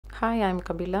Hi, I'm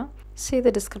Kabila. See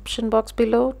the description box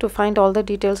below to find all the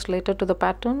details related to the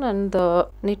pattern and the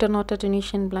Knit or Knot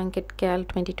Tunisian Blanket CAL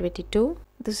 2022.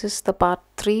 This is the part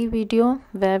 3 video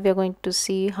where we are going to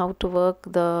see how to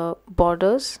work the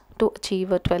borders to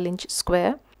achieve a 12-inch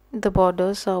square. The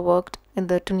borders are worked in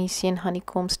the Tunisian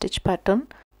honeycomb stitch pattern,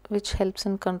 which helps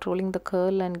in controlling the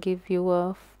curl and give you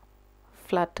a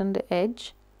flattened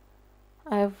edge.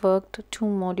 I have worked 2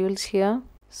 modules here.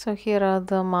 So here are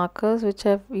the markers which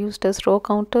I've used as row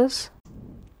counters.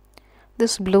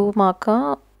 This blue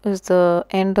marker is the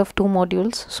end of 2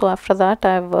 modules. So after that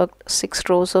I've worked 6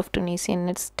 rows of Tunisian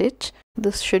knit stitch.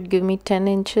 This should give me 10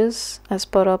 inches as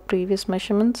per our previous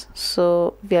measurements.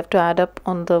 So we have to add up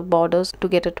on the borders to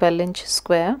get a 12-inch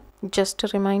square. Just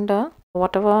a reminder,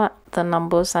 whatever the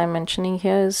numbers I'm mentioning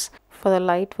here is for the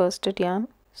light worsted yarn.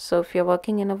 So if you're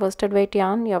working in a worsted weight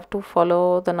yarn, you have to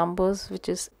follow the numbers which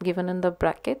is given in the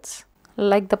brackets.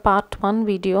 Like the part 1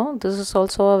 video, this is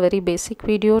also a very basic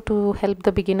video to help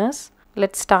the beginners.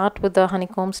 Let's start with the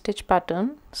honeycomb stitch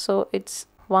pattern. So it's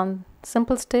 1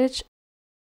 simple stitch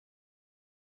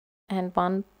and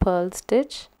 1 purl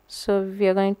stitch. So we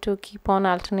are going to keep on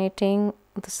alternating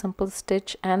the simple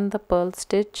stitch and the purl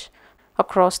stitch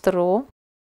across the row.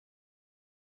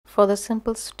 For the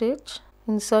simple stitch,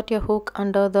 insert your hook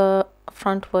under the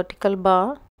front vertical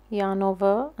bar, yarn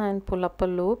over and pull up a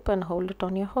loop and hold it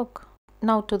on your hook.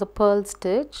 Now to the purl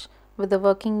stitch, with the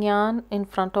working yarn in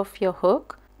front of your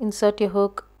hook, insert your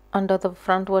hook under the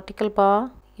front vertical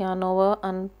bar, yarn over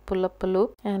and pull up a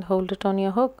loop and hold it on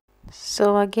your hook.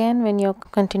 So again, when you're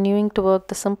continuing to work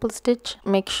the simple stitch,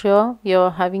 make sure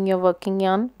you're having your working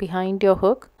yarn behind your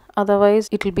hook. Otherwise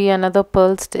it will be another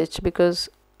purl stitch, because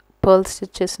purl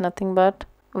stitch is nothing but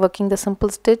working the simple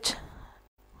stitch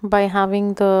by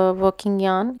having the working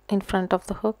yarn in front of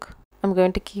the hook. I'm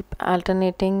going to keep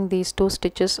alternating these 2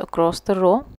 stitches across the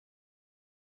row.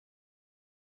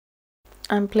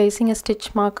 I'm placing a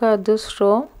stitch marker at this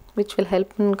row, which will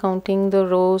help in counting the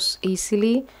rows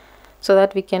easily, so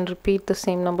that we can repeat the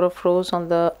same number of rows on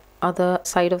the other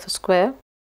side of the square.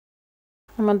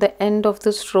 I'm at the end of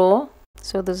this row,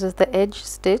 so this is the edge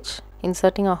stitch,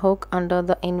 inserting a hook under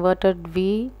the inverted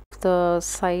V, the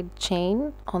side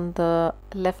chain on the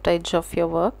left edge of your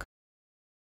work.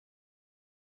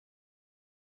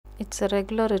 It's a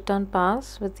regular return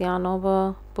pass with yarn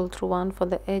over, pull through 1 for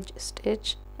the edge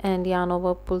stitch and yarn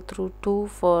over, pull through 2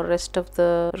 for rest of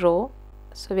the row.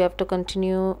 So we have to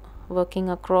continue working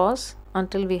across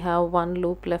until we have 1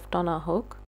 loop left on our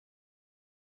hook.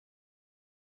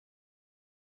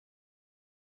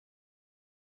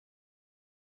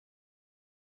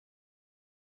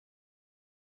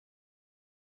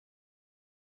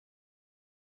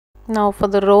 Now for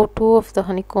the row 2 of the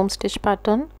honeycomb stitch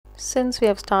pattern, since we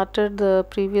have started the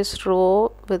previous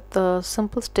row with the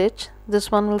simple stitch, this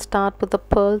one will start with the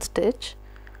purl stitch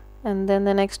and then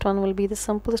the next one will be the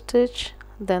simple stitch,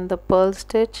 then the purl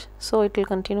stitch. So it will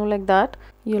continue like that.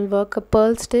 You'll work a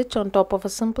purl stitch on top of a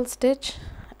simple stitch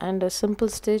and a simple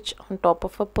stitch on top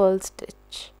of a purl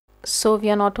stitch. So we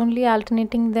are not only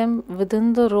alternating them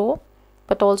within the row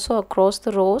but also across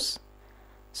the rows.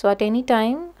 So at any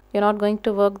time you're not going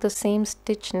to work the same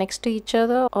stitch next to each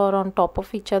other or on top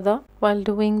of each other. While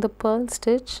doing the purl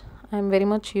stitch, I'm very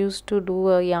much used to do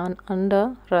a yarn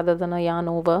under rather than a yarn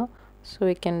over. So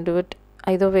we can do it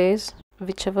either ways,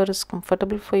 whichever is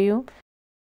comfortable for you.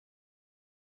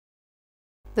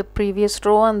 The previous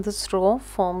row and this row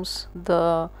forms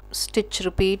the stitch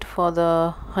repeat for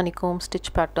the honeycomb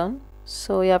stitch pattern.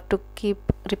 So you have to keep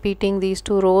repeating these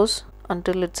 2 rows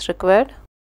until it's required.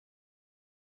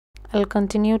 I'll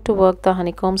continue to work the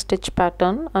honeycomb stitch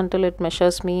pattern until it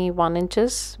measures me 1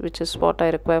 inches, which is what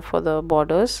I require for the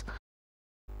borders.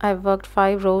 I've worked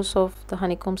 5 rows of the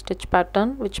honeycomb stitch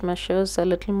pattern, which measures a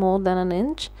little more than an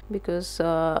inch, because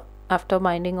after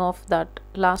binding off that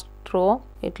last row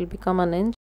it will become an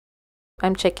inch.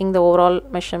 I'm checking the overall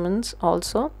measurements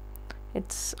also.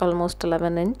 It's almost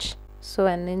 11 inch. So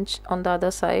an inch on the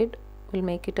other side will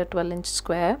make it a 12-inch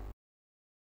square.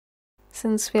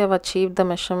 Since we have achieved the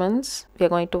measurements, we are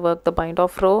going to work the bind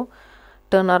off row,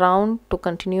 turn around to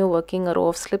continue working a row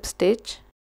of slip stitch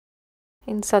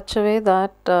in such a way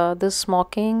that this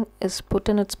smocking is put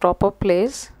in its proper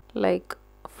place, like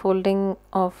folding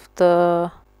of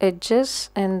the edges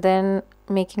and then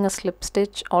making a slip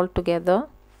stitch all together.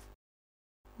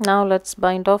 Now let's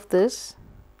bind off this.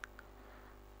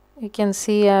 You can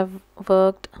see I've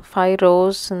worked 5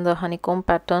 rows in the honeycomb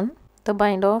pattern. The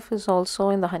bind off is also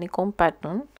in the honeycomb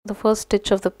pattern. The first stitch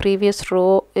of the previous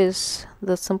row is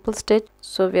the simple stitch,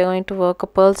 so we are going to work a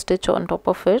purl stitch on top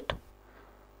of it.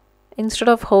 Instead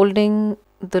of holding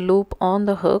the loop on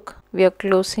the hook, we are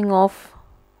closing off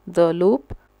the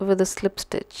loop with a slip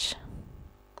stitch.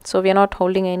 So we are not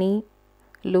holding any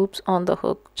loops on the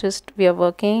hook, just we are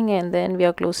working and then we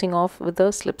are closing off with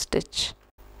a slip stitch.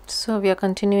 So we are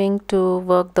continuing to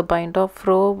work the bind off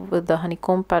row with the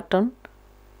honeycomb pattern,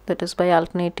 that is by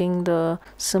alternating the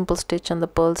simple stitch and the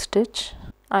purl stitch.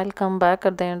 I'll come back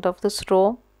at the end of this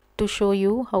row to show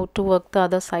you how to work the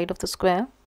other side of the square.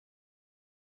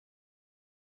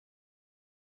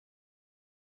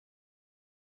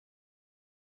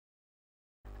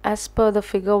 As per the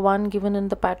figure 1 given in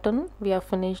the pattern, we have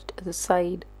finished the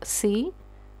side C,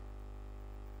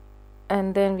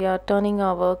 and then we are turning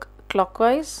our work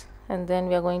clockwise, and then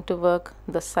we are going to work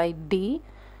the side D,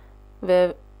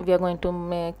 where we are going to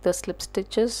make the slip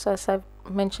stitches as I've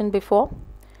mentioned before.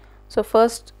 So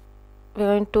first we are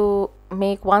going to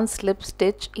make one slip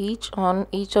stitch each on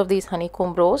each of these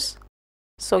honeycomb rows.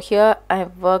 So here I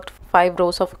have worked 5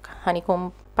 rows of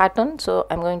honeycomb pattern, so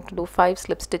I'm going to do 5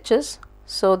 slip stitches.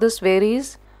 So this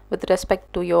varies with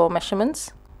respect to your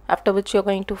measurements, after which you're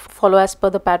going to follow as per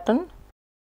the pattern.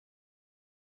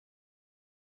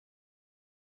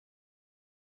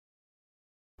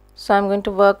 So I'm going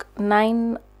to work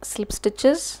 9 slip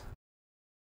stitches.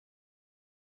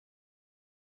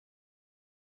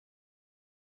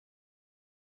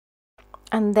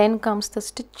 And then comes the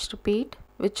stitch repeat,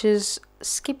 which is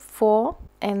skip 4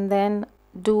 and then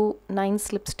do 9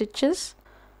 slip stitches.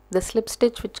 The slip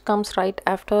stitch which comes right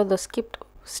after the skipped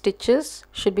stitches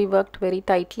should be worked very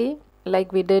tightly,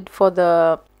 like we did for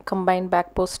the combined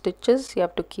back post stitches. You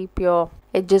have to keep your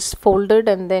edges folded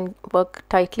and then work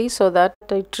tightly so that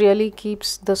it really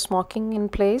keeps the smocking in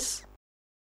place.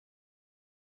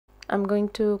 I'm going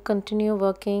to continue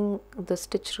working the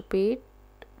stitch repeat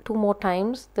 2 more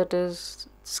times, that is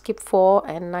skip 4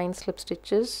 and 9 slip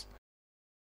stitches.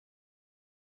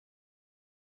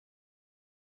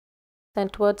 Then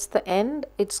towards the end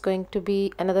it's going to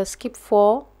be another skip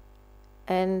 4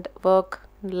 and work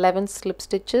 11 slip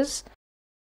stitches.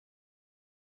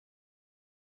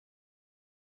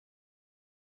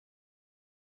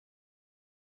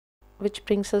 Which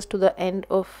brings us to the end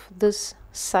of this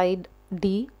side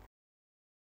D.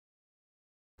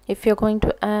 If you're going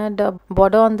to add a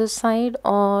border on this side,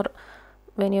 or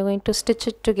when you're going to stitch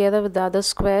it together with the other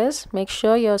squares, make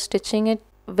sure you're stitching it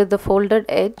with the folded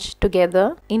edge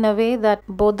together in a way that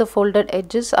both the folded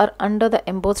edges are under the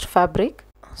embossed fabric,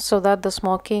 so that the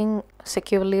smocking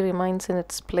securely remains in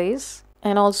its place,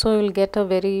 and also you'll get a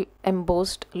very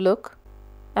embossed look.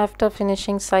 After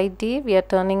finishing side D, we are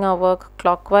turning our work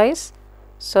clockwise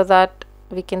so that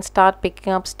we can start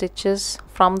picking up stitches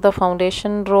from the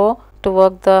foundation row to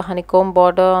work the honeycomb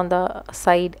border on the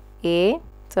side A.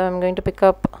 So I'm going to pick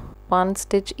up 1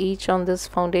 stitch each on this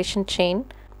foundation chain.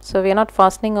 So we are not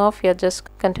fastening off, we are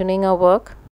just continuing our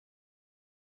work.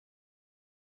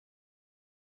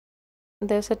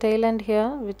 There's a tail end here,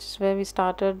 which is where we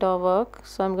started our work.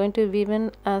 So I'm going to weave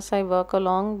in as I work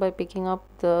along by picking up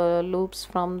the loops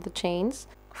from the chains.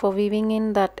 For weaving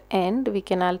in that end, we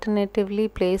can alternatively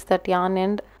place that yarn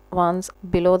end once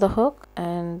below the hook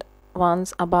and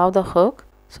once above the hook.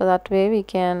 So that way we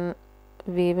can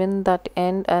weave in that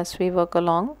end as we work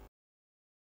along.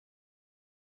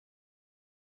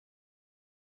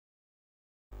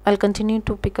 I'll continue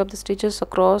to pick up the stitches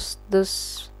across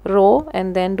this row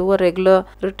and then do a regular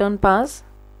return pass,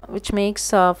 which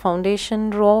makes a foundation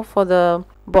row for the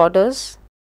borders.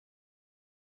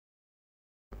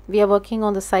 We are working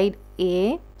on the side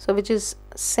A, so which is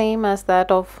same as that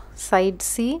of side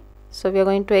C. So we are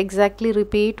going to exactly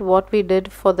repeat what we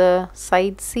did for the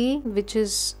side C, which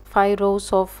is 5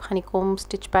 rows of honeycomb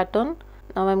stitch pattern.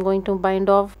 Now I'm going to bind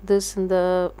off this in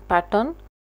the pattern.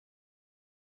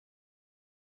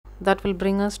 That will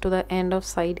bring us to the end of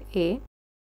side A.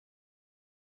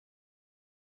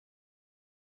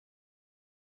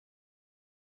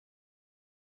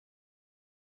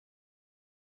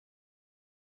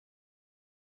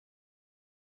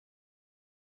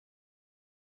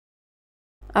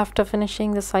 After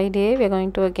finishing the side A, we are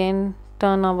going to again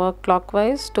turn our work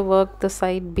clockwise to work the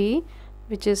side B,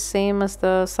 which is same as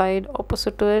the side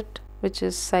opposite to it, which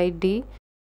is side D.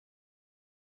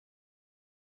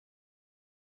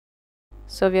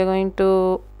 So we are going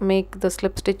to make the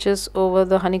slip stitches over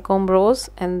the honeycomb rows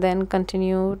and then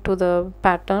continue to the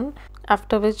pattern,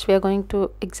 after which we are going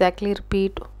to exactly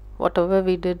repeat whatever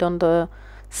we did on the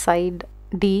side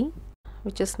D,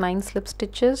 which is 9 slip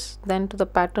stitches, then to the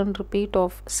pattern repeat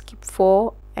of skip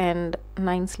 4 and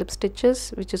 9 slip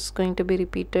stitches, which is going to be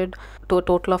repeated to a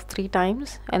total of 3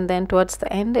 times, and then towards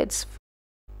the end it's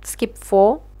skip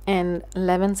 4 and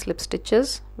 11 slip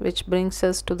stitches, which brings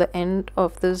us to the end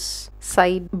of this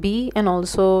side B and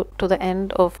also to the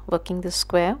end of working this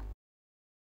square.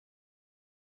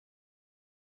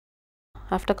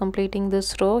 After completing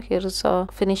this row, here is a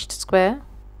finished square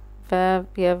where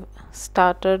we have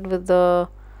started with the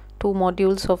two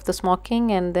modules of the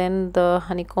smocking and then the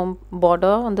honeycomb border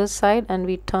on this side, and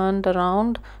we turned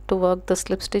around to work the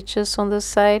slip stitches on this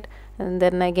side, and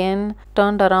then again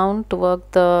turned around to work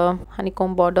the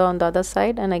honeycomb border on the other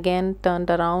side, and again turned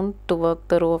around to work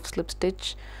the row of slip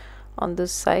stitch on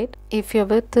this side. If your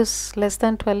width is less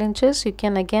than 12 inches, you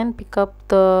can again pick up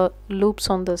the loops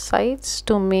on the sides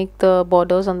to make the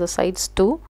borders on the sides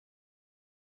too.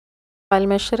 While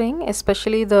measuring,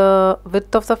 especially the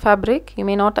width of the fabric, you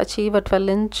may not achieve a 12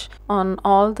 inch on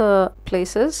all the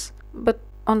places, but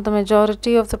on the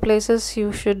majority of the places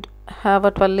you should have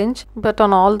a 12 inch, but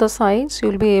on all the sides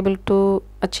you'll be able to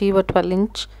achieve a 12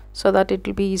 inch, so that it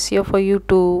will be easier for you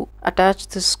to attach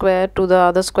this square to the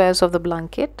other squares of the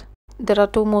blanket. There are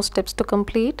two more steps to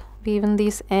complete. Weave in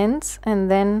these ends and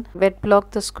then wet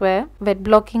block the square. Wet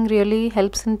blocking really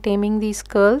helps in taming these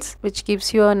curls, which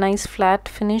gives you a nice flat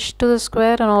finish to the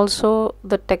square, and also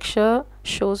the texture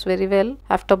shows very well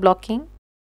after blocking.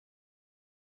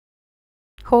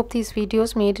 Hope these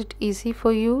videos made it easy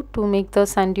for you to make the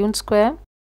sand dune square.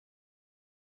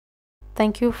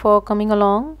 Thank you for coming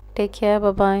along. Take care.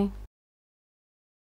 Bye bye.